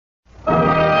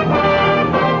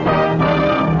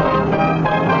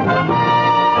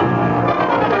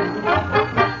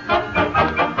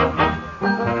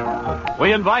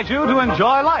we invite you to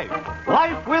enjoy life.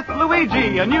 Life with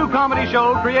Luigi, a new comedy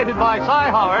show created by Cy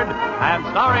Howard and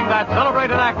starring that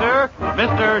celebrated actor,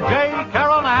 Mr. J.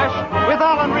 Carroll Nash, with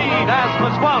Alan Reed as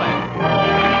Pasquale.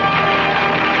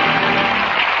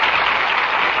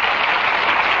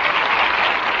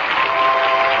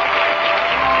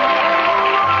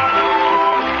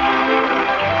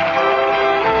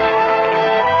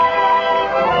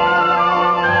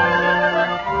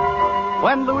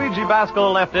 When Luigi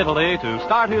Basco left Italy to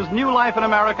start his new life in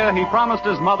America, he promised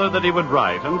his mother that he would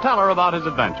write and tell her about his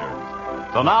adventures.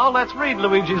 So now let's read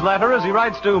Luigi's letter as he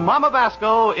writes to Mama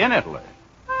Basco in Italy.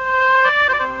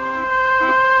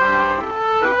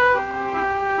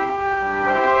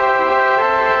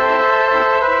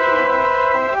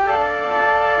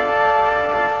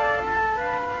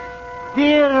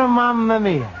 Dear Mamma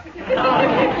Mia,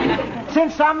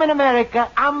 since I'm in America,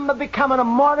 I'm becoming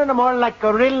more and more like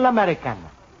a real American.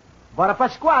 But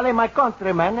Pasquale, my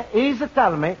countryman, he's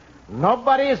telling me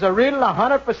nobody is a real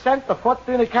 100% of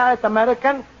 14-carat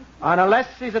American unless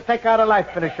he's take out a life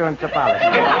insurance policy.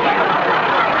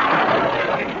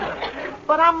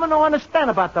 But I'm going to understand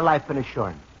about the life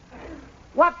insurance.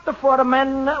 What for a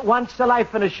man wants a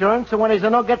life insurance when he's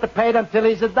not get paid until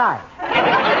he's die?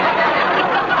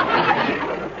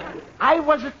 I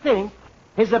was to think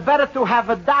it's better to have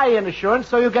a die insurance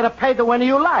so you get paid when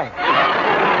you lie.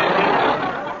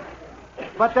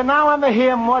 But now I'm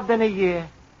here more than a year,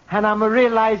 and I'm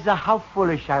realizing how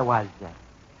foolish I was.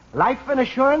 Life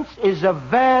insurance is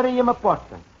very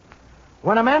important.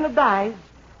 When a man dies,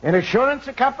 an insurance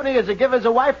company is to give his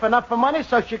wife enough money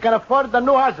so she can afford a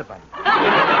new husband.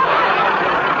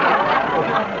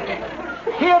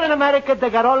 Here in America, they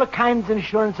got all kinds of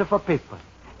insurance for people.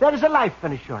 There is a life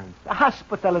insurance, a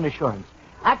hospital insurance,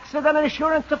 accident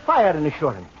insurance, a fire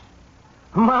insurance.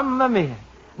 Mamma mia.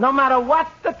 No matter what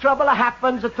the trouble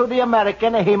happens to the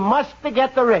American, he must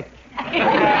get rich.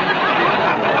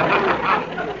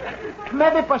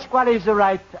 Maybe Pasquale is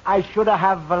right. I should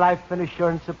have a life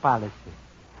insurance policy.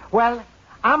 Well,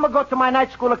 I'm going to go to my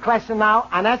night school class now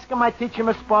and ask my teacher,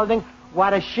 Miss Spaulding,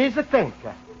 what she's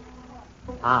thinking.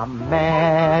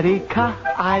 America,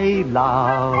 I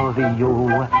love you.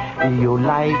 You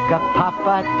like a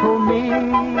papa to me.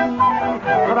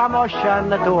 From ocean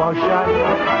to ocean.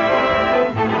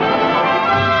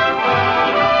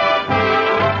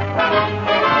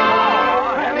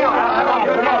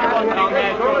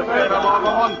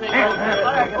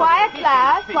 Quiet,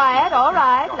 class. Quiet. All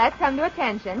right. Let's come to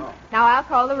attention. Now I'll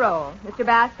call the roll. Mr.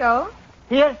 Basco?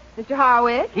 Here. Mr.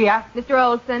 Harwood? Here. Mr.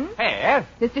 Olson? Here.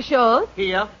 Mr. Schultz?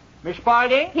 Here. Miss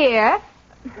Spaulding? Here.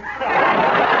 What's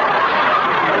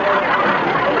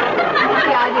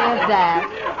the idea of that?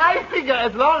 I figure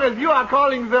as long as you are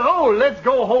calling the roll, let's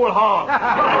go whole hog.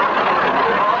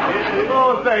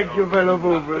 Oh, thank you, fellow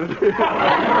movers.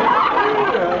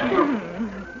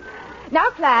 Now,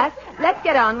 class, let's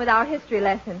get on with our history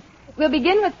lesson. We'll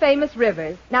begin with famous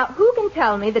rivers. Now, who can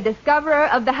tell me the discoverer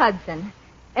of the Hudson?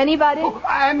 Anybody? Oh,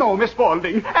 I know, Miss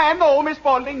Spaulding. I know, Miss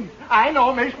Spaulding. I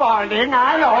know Miss Spaulding.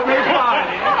 I know Miss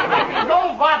Spaulding. You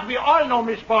know what? We all know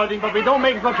Miss Spaulding, but we don't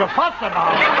make such a fuss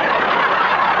about it.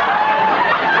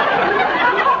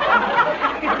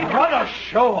 What a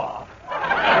show-off.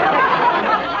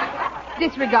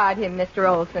 Disregard him, Mr.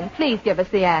 Olson. Please give us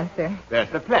the answer.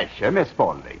 There's a pleasure, Miss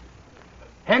Spaulding.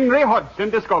 Henry Hudson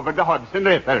discovered the Hudson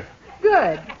River.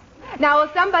 Good. Now, will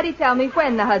somebody tell me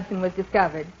when the Hudson was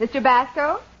discovered? Mr.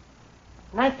 Basco?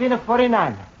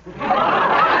 1949.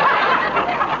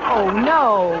 Oh,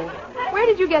 no. Where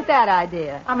did you get that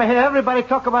idea? I hear everybody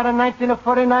talk about a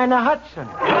 1949 Hudson.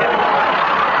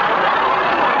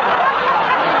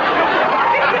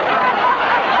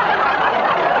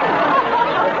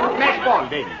 Miss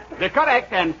Spaulding, the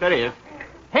correct answer is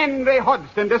Henry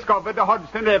Hudson discovered the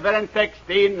Hudson River in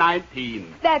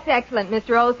 1619. That's excellent,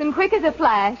 Mr. Olson. Quick as a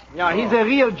flash. Yeah, he's a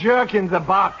real jerk in the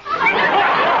box.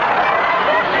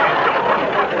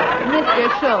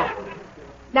 Mr. Schultz.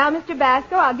 Now, Mr.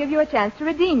 Basco, I'll give you a chance to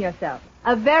redeem yourself.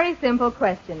 A very simple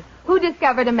question. Who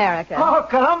discovered America? Oh,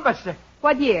 Columbus.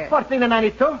 What year?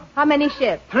 1492. How many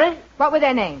ships? 3. What were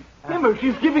their names? Himmel,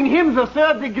 she's giving him the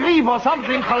 3rd degree for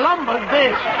something Columbus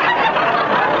did.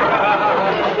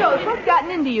 Mr. Schultz, what's gotten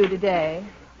into you today?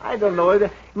 I don't know.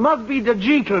 It must be the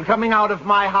jekyll coming out of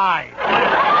my hide.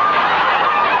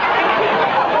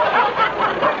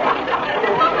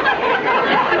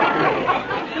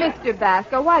 Mr.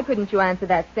 Basco, why couldn't you answer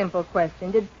that simple question?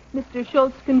 Did Mr.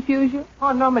 Schultz confuse you?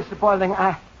 Oh, no, Mr. Spaulding.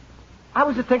 I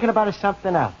was thinking about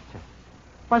something else.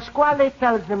 Pasquale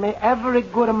tells me every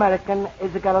good American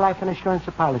is got a life insurance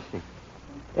policy.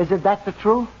 Is it that the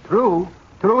true? True?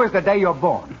 True is the day you're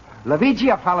born. Luigi,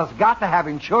 a fella's got to have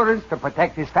insurance to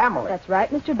protect his family. That's right,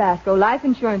 Mr. Basco. Life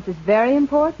insurance is very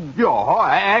important.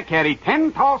 I carry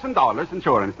 $10,000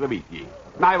 insurance, Luigi.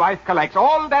 My wife collects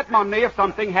all that money if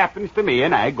something happens to me,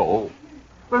 and I go.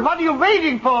 Well, what are you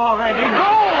waiting for already?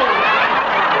 Go!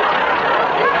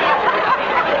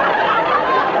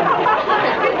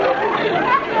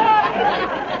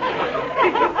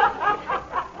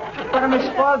 But Miss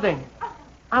Spaulding,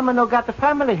 I'm no got the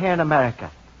family here in America.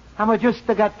 I'm just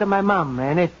got my mom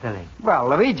in Italy. Well,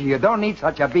 Luigi, you don't need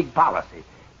such a big policy.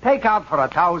 Take out for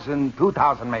 1,000,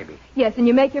 2,000 maybe. Yes, and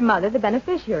you make your mother the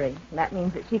beneficiary. That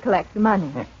means that she collects the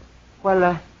money.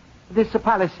 Well, this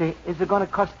policy, is it going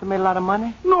to cost me a lot of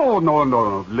money? No,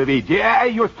 Luigi.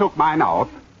 I just took mine out.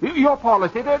 Your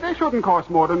policy, they shouldn't cost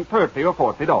more than $30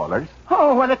 or $40.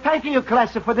 Oh, well, thank you,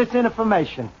 Classy, for this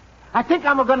information. I think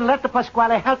I'm going to let the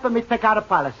Pasquale help me take out a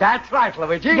policy. That's right,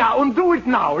 Luigi. Yeah, and do it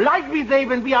now. Like we say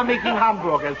when we are making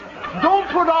hamburgers. Don't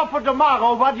put off for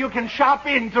tomorrow what you can shop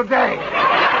in today.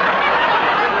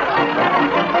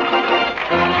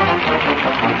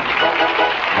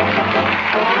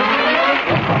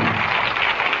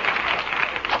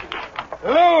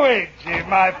 Luigi,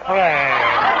 my friend.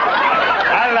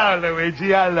 Hello, Luigi.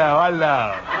 Hello.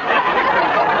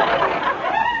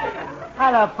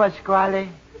 Hello, Pasquale.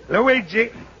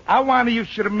 Luigi, I wanted you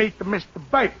should meet Mr.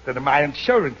 Burton, my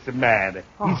insurance man.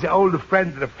 He's the older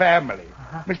friend of the family.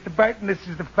 Mr. Burton, this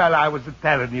is the fella I was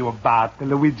telling you about, the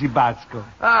Luigi Basco.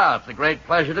 It's a great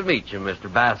pleasure to meet you, Mr.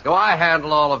 Basco. I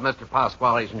handle all of Mr.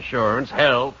 Pasquale's insurance,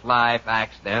 health, life,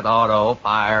 accident, auto,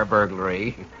 fire,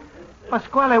 burglary.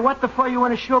 Pasquale, what the fuck you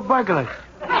want to show burglars?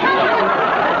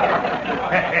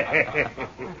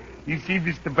 You see,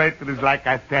 Mr. Burton is like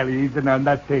I tell you, he's know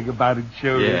nothing about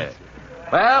insurance. Yes.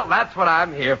 Well, that's what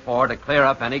I'm here for, to clear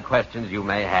up any questions you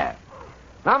may have.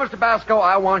 Now, Mr. Basco,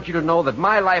 I want you to know that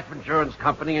my life insurance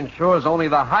company insures only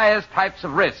the highest types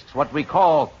of risks, what we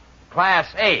call Class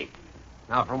A.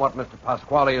 Now, from what Mr.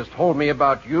 Pasquale has told me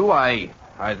about you, I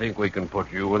think we can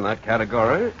put you in that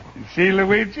category. You see,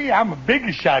 Luigi, I'm a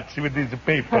bigger shot with these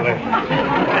people.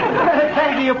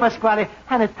 Thank you, Pasquale.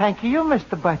 And thank you,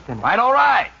 Mr. Burton. Right, all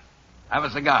right. Have a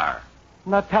cigar.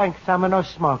 No thanks, I'm no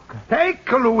smoker. Take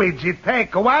her, Luigi,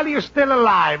 take her. While you're still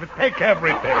alive, take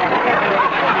everything.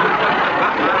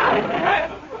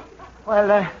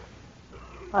 Well,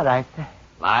 all right.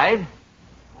 Lied?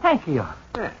 Thank you.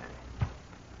 Yeah.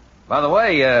 By the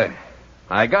way,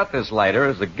 I got this lighter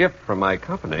as a gift from my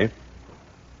company.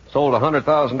 Sold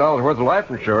 $100,000 worth of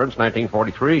life insurance,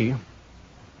 1943.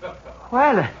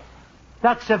 Well,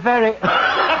 that's a very...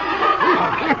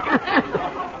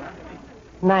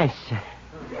 nice.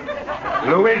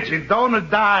 Luigi, don't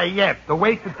die yet.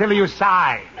 Wait until you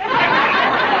sign.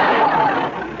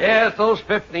 Yes, those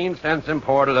 15-cent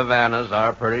imported Havanas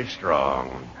are pretty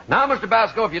strong. Now, Mr.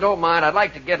 Basco, if you don't mind, I'd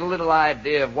like to get a little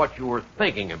idea of what you were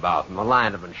thinking about in the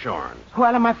line of insurance.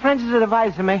 Well, my friends is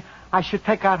advising me I should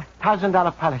take out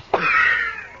 $1,000 policy.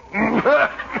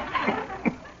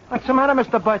 What's the matter,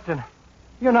 Mr. Burton?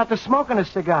 You're not smoking a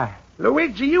cigar.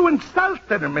 Luigi, you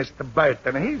insulted him, Mr.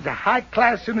 Burton. He's a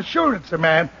high-class insurance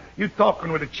man. You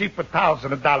talking with a cheaper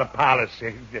 $1,000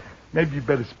 policy. Maybe you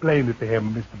better explain it to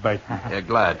him, Mr. Burton. Yeah,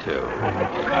 glad to.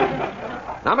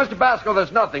 Now, Mr. Basco,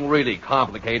 there's nothing really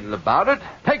complicated about it.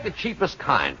 Take the cheapest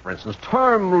kind, for instance,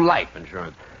 term life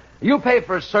insurance. You pay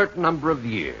for a certain number of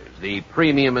years. The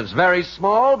premium is very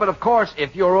small, but of course,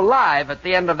 if you're alive at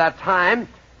the end of that time,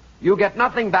 you get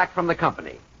nothing back from the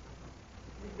company.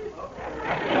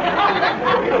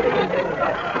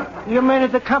 You mean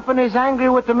that the company's angry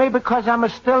with me because I'm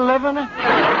still living?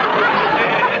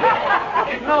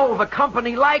 No, the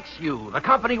company likes you. The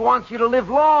company wants you to live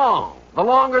long. The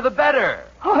longer, the better.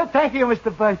 Oh, thank you,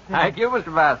 Mr. Burton. Thank you,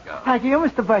 Mr. Basco. Thank you,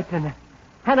 Mr. Burton.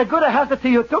 And a good health to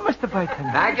you, too, Mr.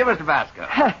 Burton. Thank you, Mr. Basco.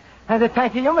 And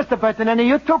thank you, Mr. Burton, and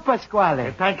you, too,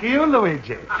 Pasquale. Thank you,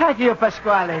 Luigi. Thank you,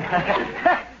 Pasquale.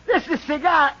 This is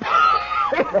cigar.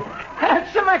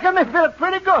 It's making me feel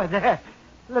pretty good. A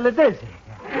little dizzy.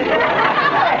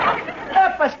 Hey,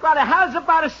 Pasquale, how's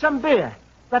about some beer?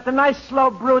 That's a nice, slow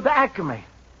brewed Acme.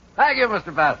 Thank you,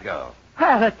 Mr. Basco.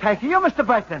 Well, thank you, Mr.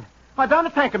 Burton. Oh,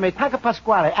 don't thank me. Thank you,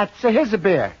 Pasquale. That's his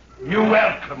beer. You're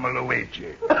welcome,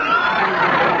 Luigi.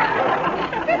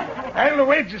 Hey,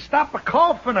 Luigi, stop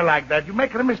coughing like that. You're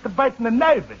making Mr. Burton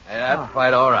nervous. Hey, that's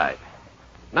quite all right.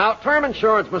 Now, term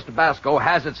insurance, Mr. Basco,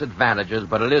 has its advantages,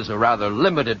 but it is a rather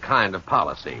limited kind of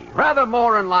policy. Rather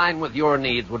more in line with your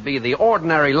needs would be the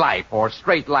ordinary life or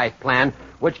straight life plan,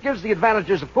 which gives the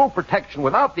advantages of full protection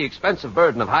without the expensive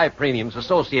burden of high premiums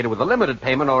associated with a limited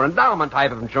payment or endowment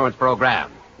type of insurance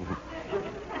program.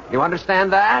 You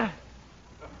understand that?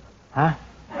 Huh?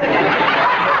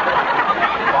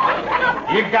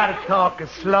 You gotta talk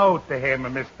slow to him,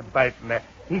 Mr. Burton.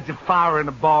 He's a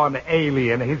foreign-born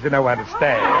alien. He doesn't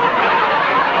understand.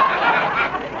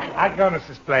 I'm gonna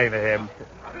explain to him.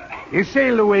 You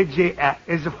see, Luigi,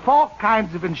 there's 4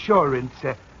 kinds of insurance,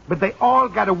 but they all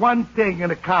got one thing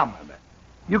in common.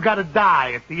 You gotta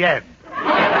die at the end.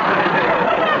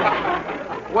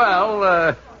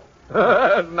 Well,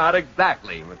 not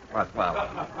exactly, Mr. Pasquale.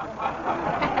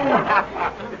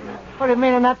 What do you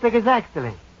mean, not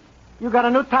exactly? You got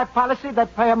a new type policy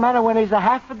that pay a man when he's a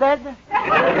half dead?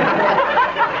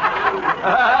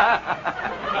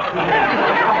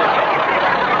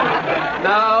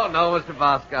 No, Mr.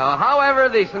 Basco. However,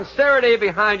 the sincerity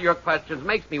behind your questions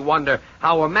makes me wonder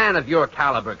how a man of your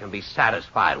caliber can be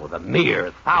satisfied with a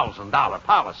mere $1,000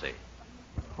 policy.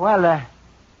 Well,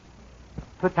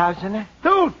 2,000?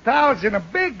 2,000? A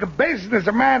big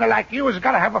businessman like you has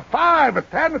got to have a 5 or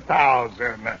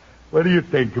 10,000. What do you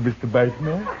think, Mr.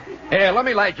 Burton? Here, let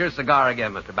me light your cigar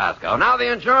again, Mr. Basco. Now,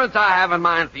 the insurance I have in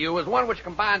mind for you is one which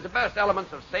combines the best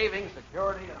elements of saving,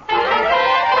 security, and...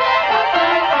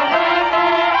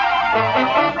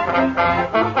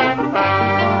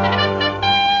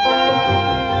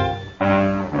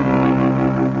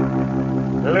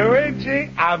 Luigi,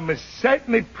 I'm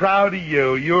certainly proud of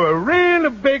you. You're a real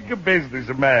big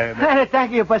businessman.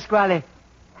 Thank you, Pasquale.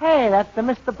 Hey, that's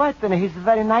Mr. Burton. He's a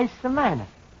very nice man.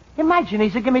 Imagine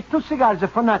he's give me 2 cigars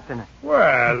for nothing.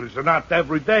 Well, it's not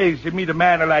every day you meet a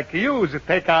man like you to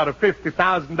take out a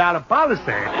 $50,000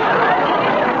 policy.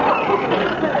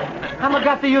 I'm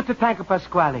got you to thank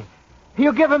Pasquale.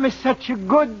 You give me such a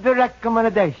good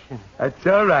recommendation. That's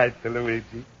all right,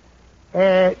 Luigi.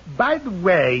 By the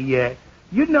way,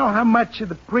 you know how much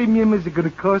the premium is going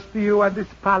to cost you on this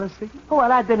policy?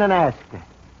 Well, I didn't ask.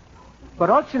 But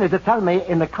also to tell me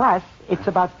in the class it's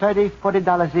about $30,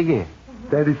 $40 a year.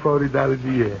 $30, $40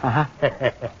 a year. Uh-huh.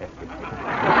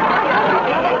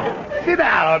 Sit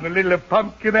down, a little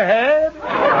pumpkin head.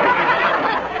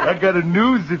 I got a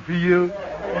news for you.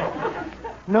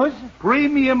 News?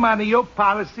 Premium on your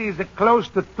policy is close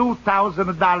to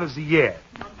 $2,000 a year.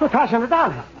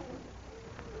 $2,000?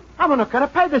 I'm not going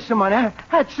to pay this money.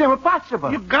 It's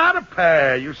impossible. You got to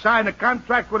pay. You sign a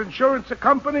contract with insurance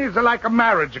companies like a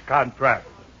marriage contract.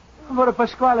 But,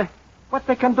 Pasquale, what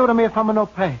they can do to me if I'm no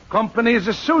pay? Companies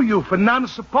will sue you for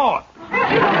non-support.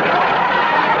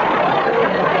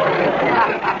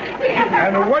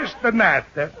 And worse than that,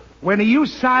 when you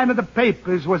signed the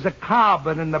papers was a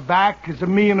carbon in the back as a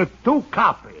mean of 2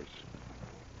 copies.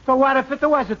 So what if it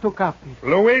was 2 copies?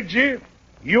 Luigi,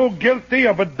 you're guilty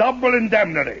of a double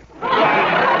indemnity.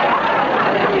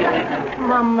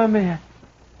 Mamma mia.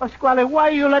 Pasquale, why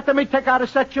are you letting me take out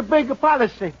such a big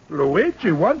policy?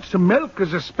 Luigi, once the milk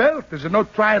is spilt, there's no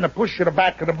trying to push it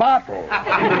back in the bottle.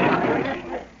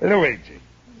 Luigi,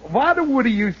 what would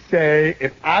you say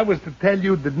if I was to tell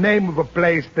you the name of a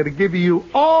place that'll give you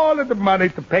all of the money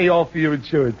to pay off your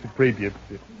insurance premiums?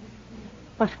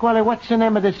 Pasquale, what's the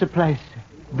name of this place?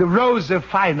 The Rosa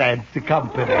Finance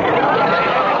Company.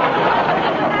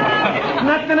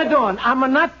 Nothing to do.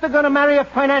 I'm not going to marry a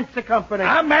finance company.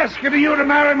 I'm asking you to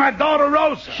marry my daughter,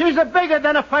 Rosa. She's bigger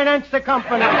than a finance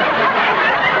company. All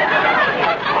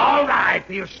right,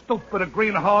 you stupid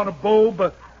greenhorn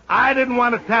boob. I didn't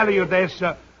want to tell you this,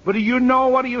 but do you know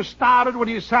what you started when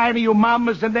you signed your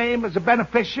mama's name as a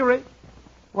beneficiary?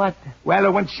 What?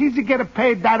 Well, when she's getting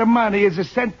paid that money is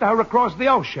sent to her across the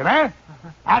ocean, eh?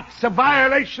 That's a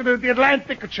violation of the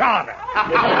Atlantic Charter.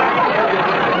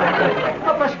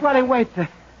 Oh, Pasquale, wait.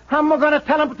 I'm going to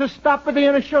tell them to stop with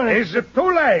the insurance. Is it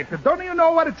too late? Don't you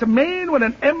know what it means when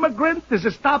an immigrant is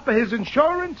to stop his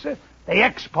insurance? They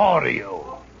export you.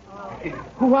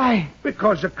 Why?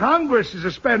 Because the Congress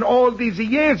has spent all these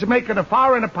years making a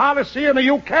foreign policy and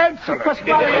you cancel it.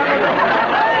 Pasquale. All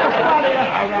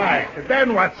right.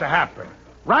 Then what's to happen?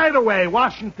 Right away,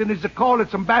 Washington is to call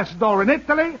its ambassador in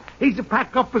Italy. He's to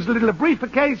pack up his little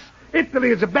briefcase. Italy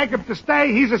is to beg him to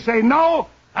stay. He's to say no.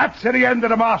 That's the end of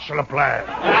the Marshall Plan.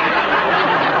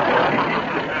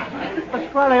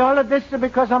 Pasquale, all of this is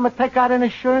because I'm going to take out an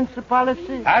insurance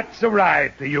policy? That's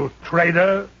right, you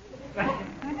traitor.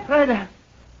 Traitor?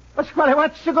 Pasquale,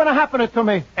 what's going to happen to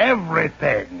me?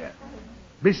 Everything.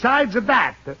 Besides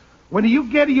that, when you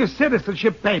get your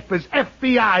citizenship papers,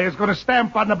 FBI is going to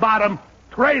stamp on the bottom,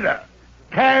 traitor.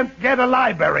 Can't get a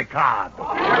library card.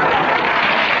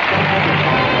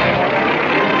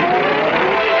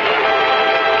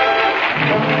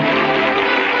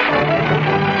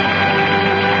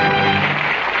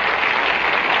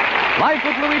 Life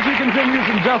with Luigi continues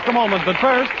in just a moment, but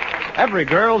first, every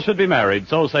girl should be married,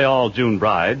 so say all June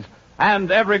brides. And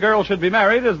Every Girl Should Be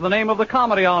Married is the name of the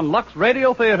comedy on Lux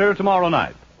Radio Theater tomorrow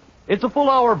night. It's a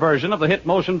full-hour version of the hit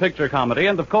motion picture comedy,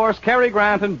 and of course, Cary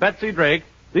Grant and Betsy Drake,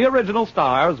 the original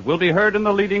stars, will be heard in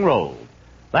the leading roles.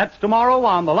 That's tomorrow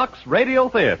on the Lux Radio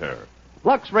Theater.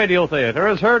 Lux Radio Theater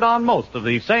is heard on most of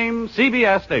the same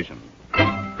CBS stations.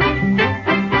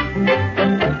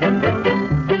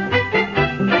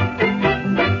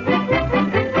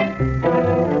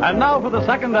 And now for the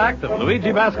second act of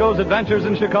Luigi Basco's adventures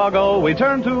in Chicago, we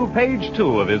turn to page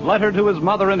 2 of his letter to his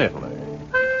mother in Italy.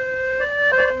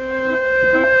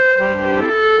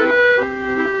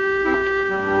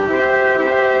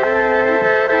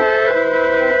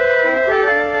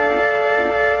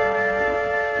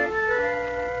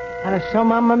 And so,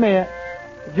 Mamma Mia,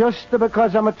 just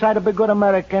because I'm trying to be a good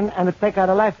American and to take out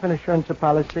a life insurance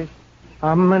policy,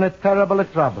 I'm in a terrible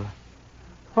trouble.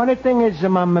 Funny thing is,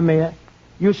 Mamma Mia,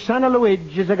 you son of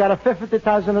Luigi's got a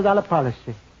 $50,000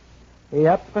 policy.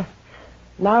 Yep.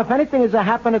 Now, if anything is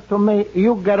happening to me,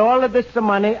 you get all of this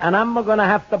money, and I'm going to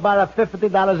have to borrow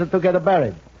 $50 to get it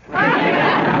buried.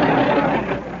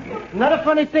 Another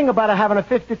funny thing about having a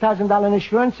 $50,000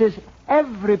 insurance is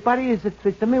everybody is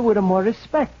treating me with more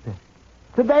respect.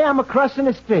 Today I'm crossing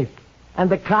the street,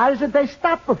 and the cars, they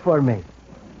stop before me.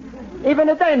 Even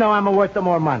if they know I'm worth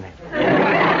more money.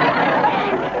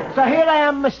 So here I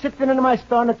am sitting in my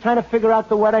store and trying to figure out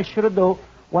what I should do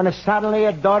when suddenly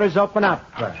a doors open up.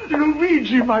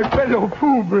 Luigi, my fellow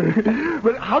poober.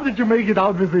 Well, how did you make it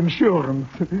out with insurance?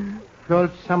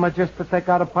 Schultz, I'm just to take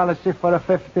out a policy for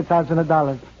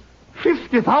 $50,000.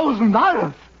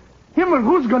 $50,000? Himmel,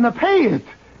 who's going to pay it?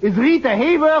 Is Rita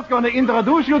Hayworth going to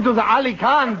introduce you to the Ali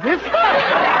Khan sister?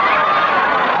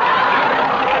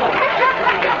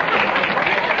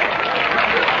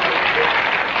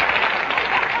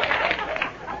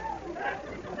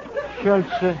 Schultz,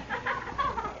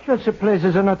 please,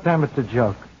 is not time to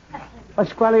joke.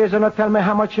 Pasquale is not tell me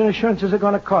how much insurance is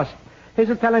going to cost. He's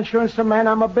a tell insurance man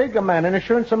I'm a bigger man. And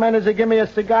insurance man is to give me a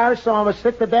cigar, so I'm going to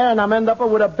sit there and I'm end up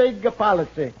with a big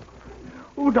policy.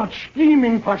 Oh, that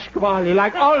scheming Pasquale.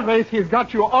 Like always, he's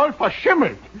got you all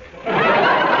verschimmelt.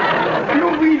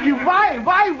 Luigi,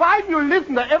 why do you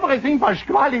listen to everything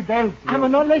Pasquale tells you?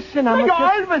 I'm not listening. You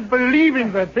always believe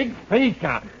in that big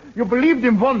faker. You believed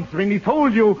him once when he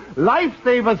told you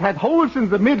lifesavers had holes in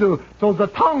the middle so the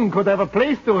tongue could have a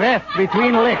place to rest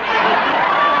between licks.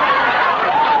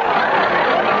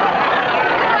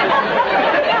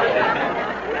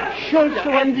 Schultz,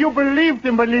 and you believed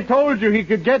him when he told you he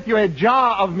could get you a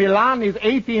jar of Milani's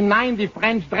 1890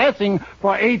 French dressing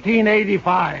for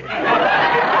 $18.85.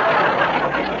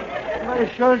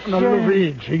 Schultz, now,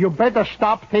 Luigi, you better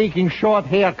stop taking short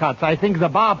haircuts. I think the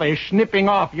barber is snipping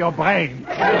off your brains.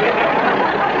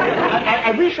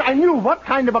 I wish I knew what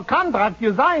kind of a contract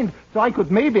you signed so I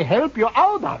could maybe help you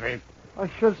out of it. Oh,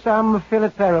 Schultz, I'm feeling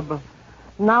terrible.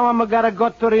 Now I'm going to go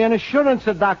to the insurance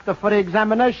doctor for the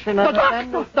examination.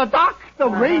 The doctor.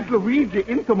 Wait, Luigi,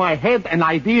 into my head an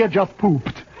idea just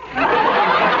pooped.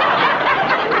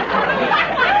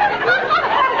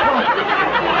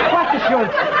 What is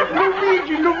Schultz?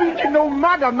 Luigi, no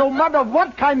matter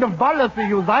what kind of policy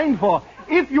you sign for,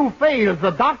 if you fail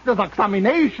the doctor's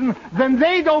examination, then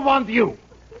they don't want you.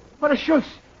 But Schultz,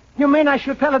 you mean I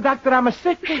should tell the doctor I'm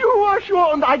sick?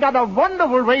 Sure, and I got a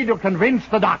wonderful way to convince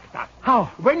the doctor.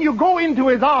 How? When you go into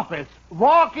his office,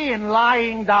 walk in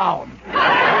lying down.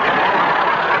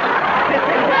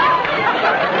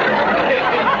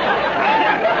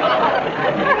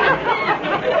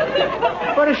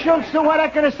 But Schultz, so what I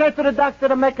can say to the doctor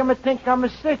to make him think I'm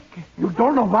sick? You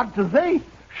don't know what to say?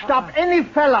 Stop any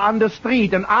fella on the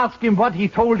street and ask him what he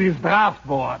told his draft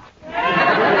board.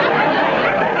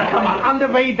 Come on the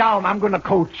way down, I'm going to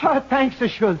coach. Oh, thanks,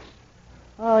 Schultz.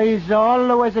 Oh, he's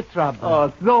always a trouble.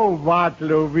 Oh, so what,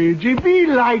 Luigi? Be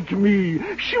like me.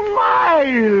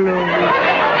 Smile.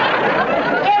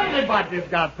 Everybody's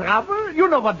got trouble. You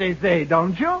know what they say,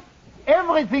 don't you?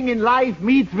 Everything in life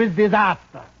meets with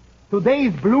disaster.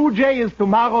 Today's Blue Jay is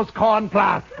tomorrow's corn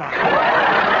plaster.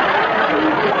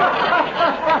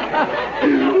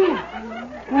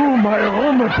 Oh, my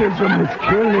rheumatism is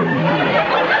killing me.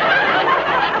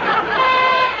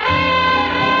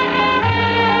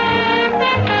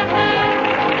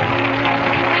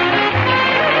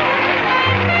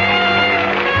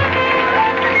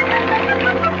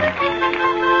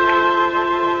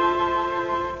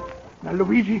 Now,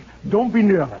 Luigi, don't be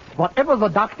nervous. Whatever the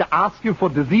doctor asks you for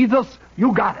diseases,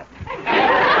 you got it.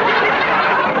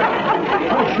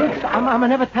 Oh, Schultz, I'm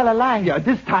never tell a lie. Yeah,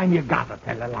 this time you gotta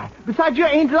tell a lie. Besides, you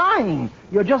ain't lying.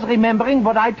 You're just remembering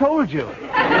what I told you.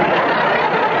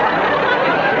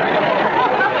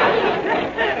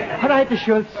 right,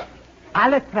 Schultz.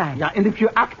 I'll try. Yeah, and if you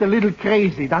act a little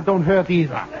crazy, that don't hurt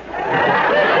either.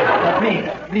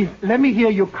 Please, let me hear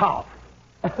you cough.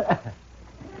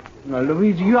 No,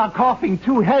 Luigi, you are coughing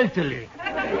too healthily.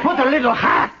 Put a little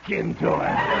hack into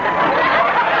it.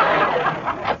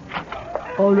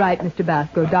 All right, Mr.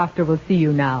 Basco. Doctor will see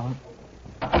you now.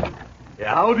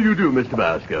 Yeah, how do you do, Mr.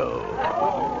 Basco?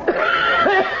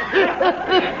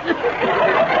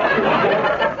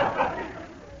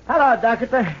 Hello,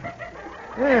 Doctor.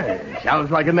 Yeah, sounds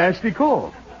like a nasty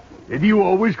cough. Did you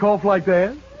always cough like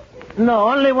that? No,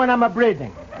 only when I'm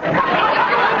breathing.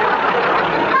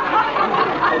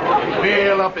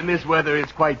 Well, up in this weather,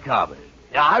 it's quite common.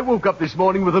 Yeah, I woke up this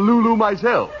morning with a Lulu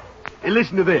myself. Hey,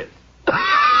 listen to this.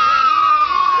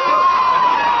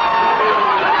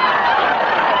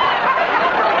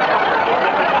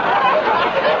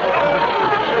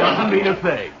 Doesn't mean a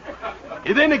thing.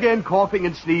 And then again, coughing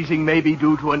and sneezing may be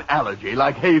due to an allergy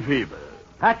like hay fever.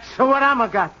 That's what I'm a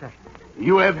got.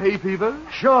 You have hay fever?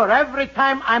 Sure, every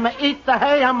time I'm eat the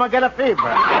hay, I'm get a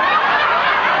fever.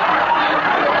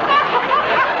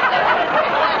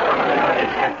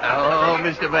 Oh,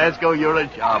 Mr. Basco, you're a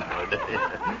sharp one.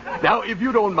 Now, if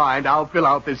you don't mind, I'll fill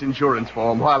out this insurance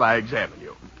form while I examine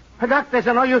you. Doctors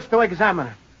are no use to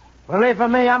examine. Believe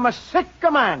me, I'm a sick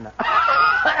man.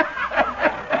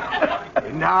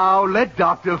 Now, let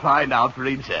Doctor find out for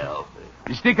himself.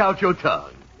 Stick out your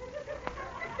tongue.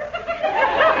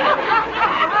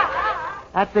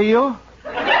 After you? Of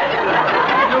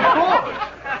course.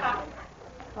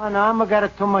 Oh, no, I'm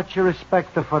got too much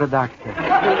respect for the doctor.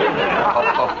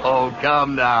 Oh,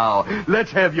 come now.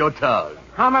 Let's have your tongue.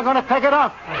 How am I going to take it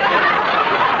off?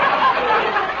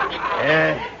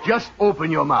 Just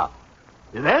open your mouth.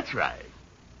 That's right.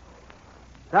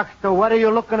 Doctor, what are you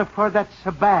looking for that's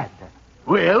so bad?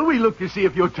 Well, we look to see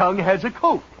if your tongue has a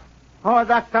coat. Oh,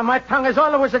 doctor, my tongue has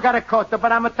always got a coat,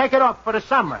 but I'm going to take it off for the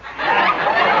summer.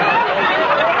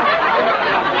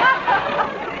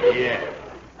 Yeah.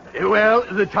 Well,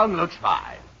 the tongue looks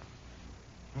fine.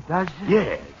 It does?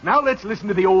 Yes. Now let's listen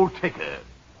to the old ticker.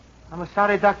 I'm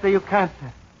sorry, doctor, you can't.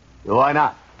 Why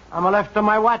not? I'm left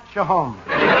my watch at home.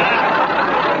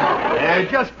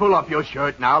 Just pull up your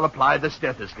shirt and I'll apply the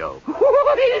stethoscope.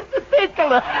 It's the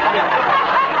tickler.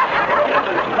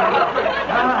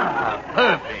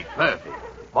 Perfect.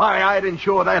 Why, I'd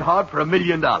insure that heart for $1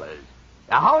 million. Now,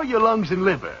 how are your lungs and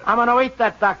liver? I'm going to eat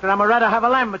that, doctor. I'm rather have a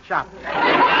lamb chop.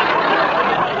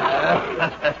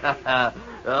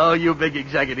 Oh, you big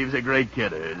executives are great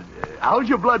kidders. How's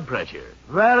your blood pressure?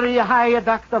 Very high,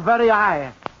 doctor, very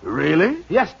high. Really?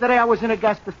 Yesterday I was in a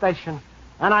gas station,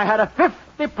 and I had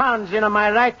 50 pounds in my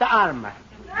right arm.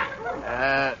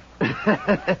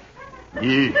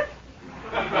 Yeah.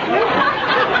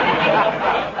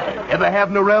 Ever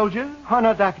have neuralgia? Oh,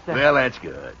 no, doctor. Well, that's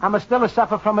good. I'm still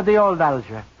suffer from the old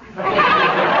algia.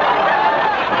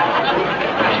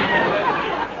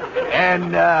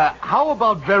 And how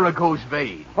about varicose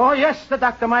veins? Oh, yes,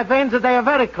 doctor. My veins, they are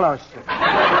very close.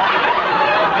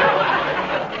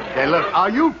 Hey, look, are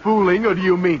you fooling or do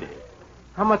you mean it?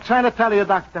 I'm trying to tell you,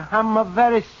 doctor, I'm a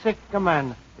very sick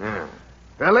man.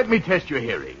 Well, let me test your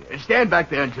hearing. Stand back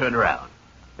there and turn around.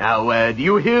 Now, do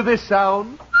you hear this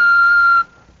sound?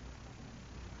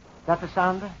 That the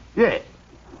sound? Yes.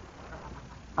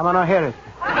 I'm going to hear it.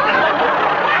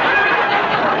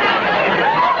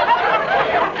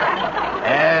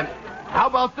 And how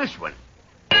about this one?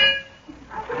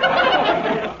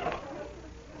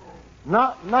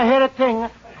 No hear a thing.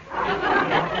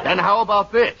 Then how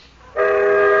about this?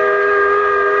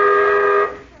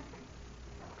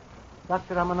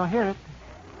 Doctor, I'm going to hear it.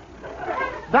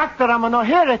 Doctor, I'm going to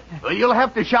hear it. Well, you'll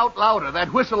have to shout louder.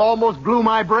 That whistle almost blew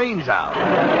my brains out.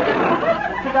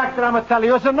 Doctor, I'm going to tell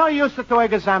you, it's no use to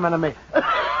examine me.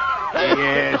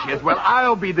 Yes. Well,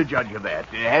 I'll be the judge of that.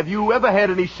 Have you ever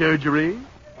had any surgery?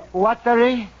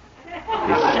 Surgery?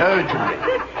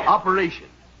 Operation.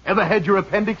 Ever had your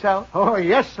appendix out? Oh,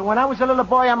 yes. When I was a little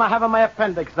boy, I'm having my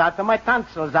appendix out, my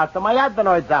tonsils out, my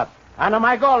adenoids out, and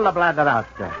my gallbladder out.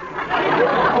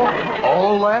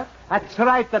 All that? That's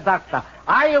right, doctor.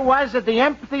 I was the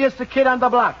emptiest kid on the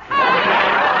block.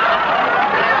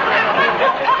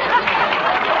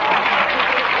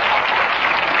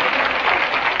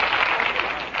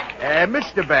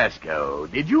 Mr. Basco,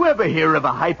 did you ever hear of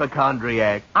a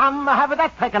hypochondriac? I'm having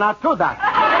that taken out, too, Doc.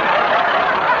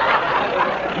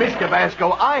 Mr.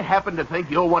 Basco, I happen to think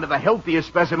you're one of the healthiest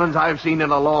specimens I've seen in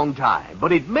a long time.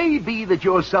 But it may be that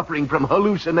you're suffering from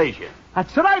hallucination.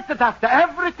 That's right, doctor.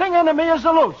 Everything in me is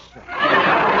loose.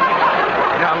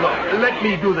 Now, look, let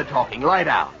me do the talking. Lie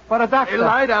down. But, doctor...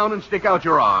 Lie down and stick out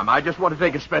your arm. I just want to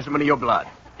take a specimen of your blood.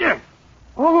 Yeah.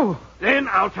 Oh. Then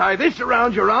I'll tie this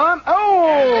around your arm.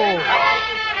 Oh!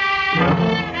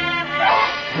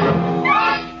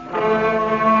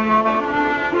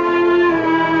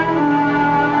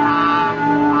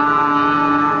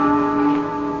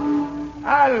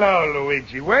 Hello,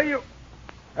 Luigi. Where you...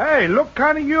 Hey, look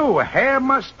kind of you. Hair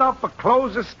mussed up,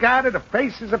 clothes are scattered, the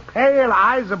faces are pale,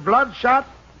 eyes are bloodshot.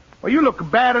 Well, you look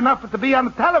bad enough to be on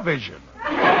the television.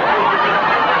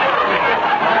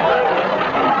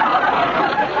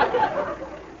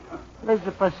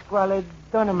 Listen, Pasquale,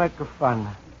 don't make fun.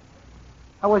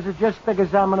 I was just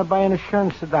examined by an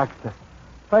insurance doctor.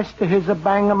 First, he's a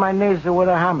bang on my knees with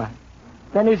a hammer.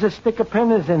 Then he's a stick of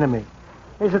pins in me.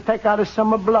 He's a take out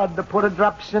some blood to put a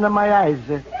drops in my eyes.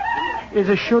 He's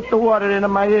a shoot the water into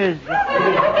my ears.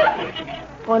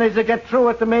 When he's a get through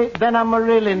with me, then I'm a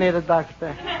really need a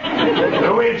doctor.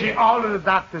 Luigi, all of the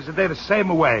doctors are there the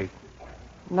same way.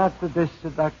 Not to this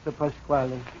Dr.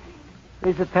 Pasquale.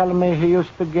 He's telling me he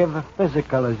used to give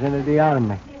physicals in the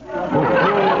army.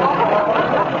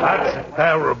 That's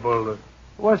terrible.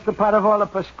 What's the part of all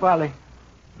of Pasquale?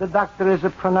 The doctor is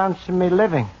pronouncing me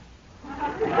living.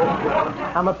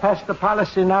 I'm a past the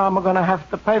policy now. I'm going to have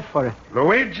to pay for it.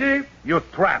 Luigi, you're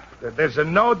trapped. There's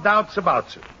no doubts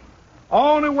about it.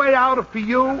 Only way out for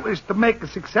you is to make a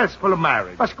successful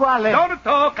marriage. Pasquale. Don't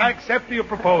talk. I accept your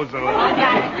proposal.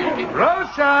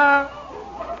 Rosa!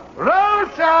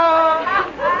 Rosa!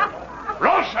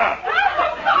 Rosa!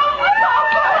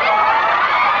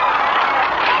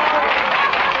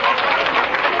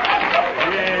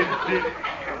 Yes.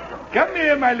 Come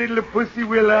here, my little pussy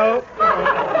willow. Say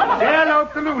hello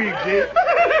to Luigi.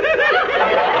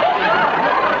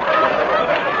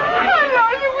 Hello,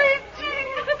 Luigi.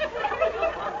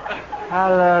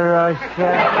 Hello, Rosa.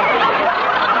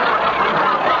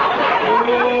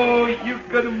 Oh, you're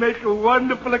going to make a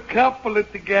wonderful couple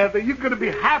together. You're going to be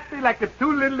happy like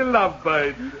two little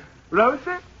lovebirds.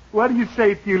 Rosa, what do you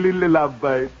say to your little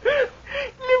lovebird?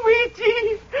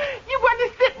 Luigi, you want to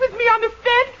sit with me on the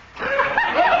fence?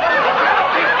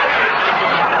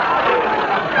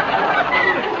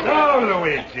 So,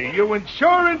 Luigi, your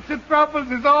insurance and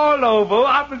troubles is all over.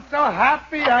 I've been so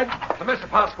happy Mr.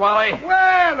 Pasquale.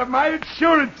 Well, my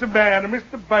insurance man,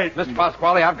 Mr. Bateman. Mr.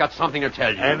 Pasquale, I've got something to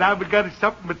tell you. And I've got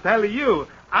something to tell you.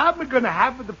 I'm going to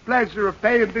have the pleasure of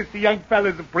paying this young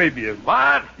fella's a premium.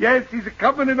 What? Yes, he's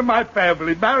coming into my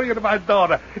family, marrying my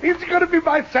daughter. He's going to be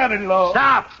my son-in-law.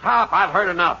 Stop. I've heard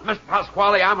enough. Mr.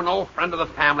 Pasquale, I'm an old friend of the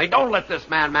family. Don't let this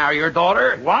man marry your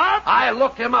daughter. What? I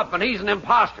looked him up, and he's an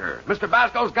imposter. Mr.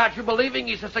 Basco's got you believing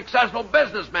he's a successful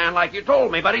businessman like you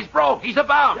told me, but he's broke. He's a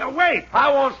bum. Now, wait. I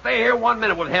won't stay here 1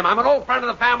 minute with him. I'm an old friend of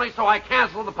the family, so I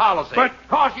cancel the policy. But...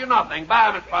 cost you nothing.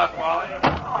 Bye, Mr. Pasquale.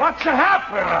 What's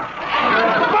happening?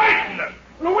 Bateman!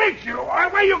 Luigi,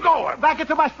 where you going? Back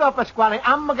into my store, Pasquale.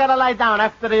 I'm going to lie down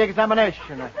after the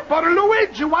examination. But,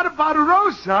 Luigi, what about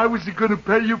Rosa? I was going to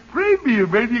pay you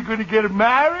premium. Maybe you're going to get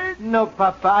married? No,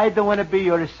 Papa, I don't want to be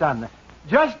your son.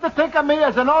 Just to think of me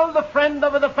as an older friend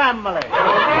of the family.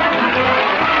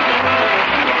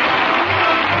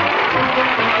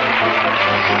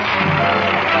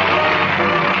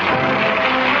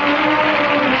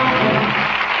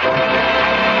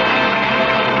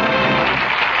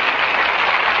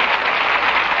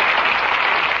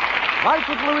 Life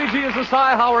with Luigi is a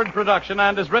Cy Howard production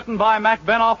and is written by Mac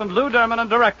Benoff and Lou Derman and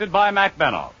directed by Mac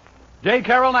Benoff. J.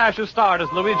 Carroll Nash is starred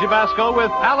as Luigi Basco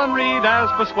with Alan Reed as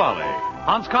Pasquale.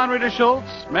 Hans Conried as Schultz,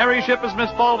 Mary Shipp as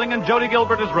Miss Spaulding, and Jody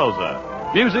Gilbert as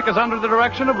Rosa. Music is under the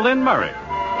direction of Lynn Murray.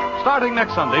 Starting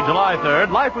next Sunday, July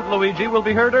 3rd, Life with Luigi will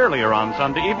be heard earlier on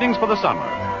Sunday evenings for the summer.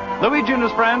 Luigi and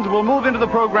his friends will move into the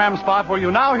program spot where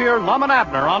you now hear Lum and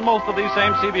Abner on most of these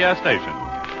same CBS stations.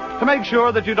 To make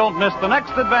sure that you don't miss the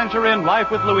next adventure in Life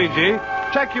with Luigi,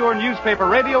 check your newspaper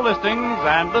radio listings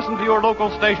and listen to your local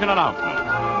station announcements.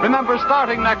 Remember,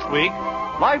 starting next week,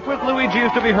 Life with Luigi is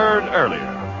to be heard earlier.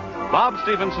 Bob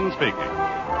Stevenson speaking.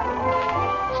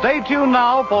 Stay tuned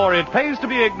now for It Pays to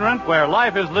Be Ignorant, where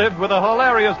life is lived with a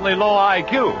hilariously low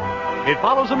IQ. It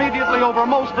follows immediately over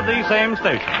most of these same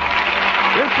stations.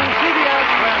 This is CBS,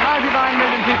 where 99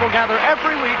 million people gather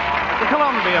every week, the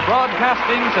Columbia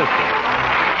Broadcasting System.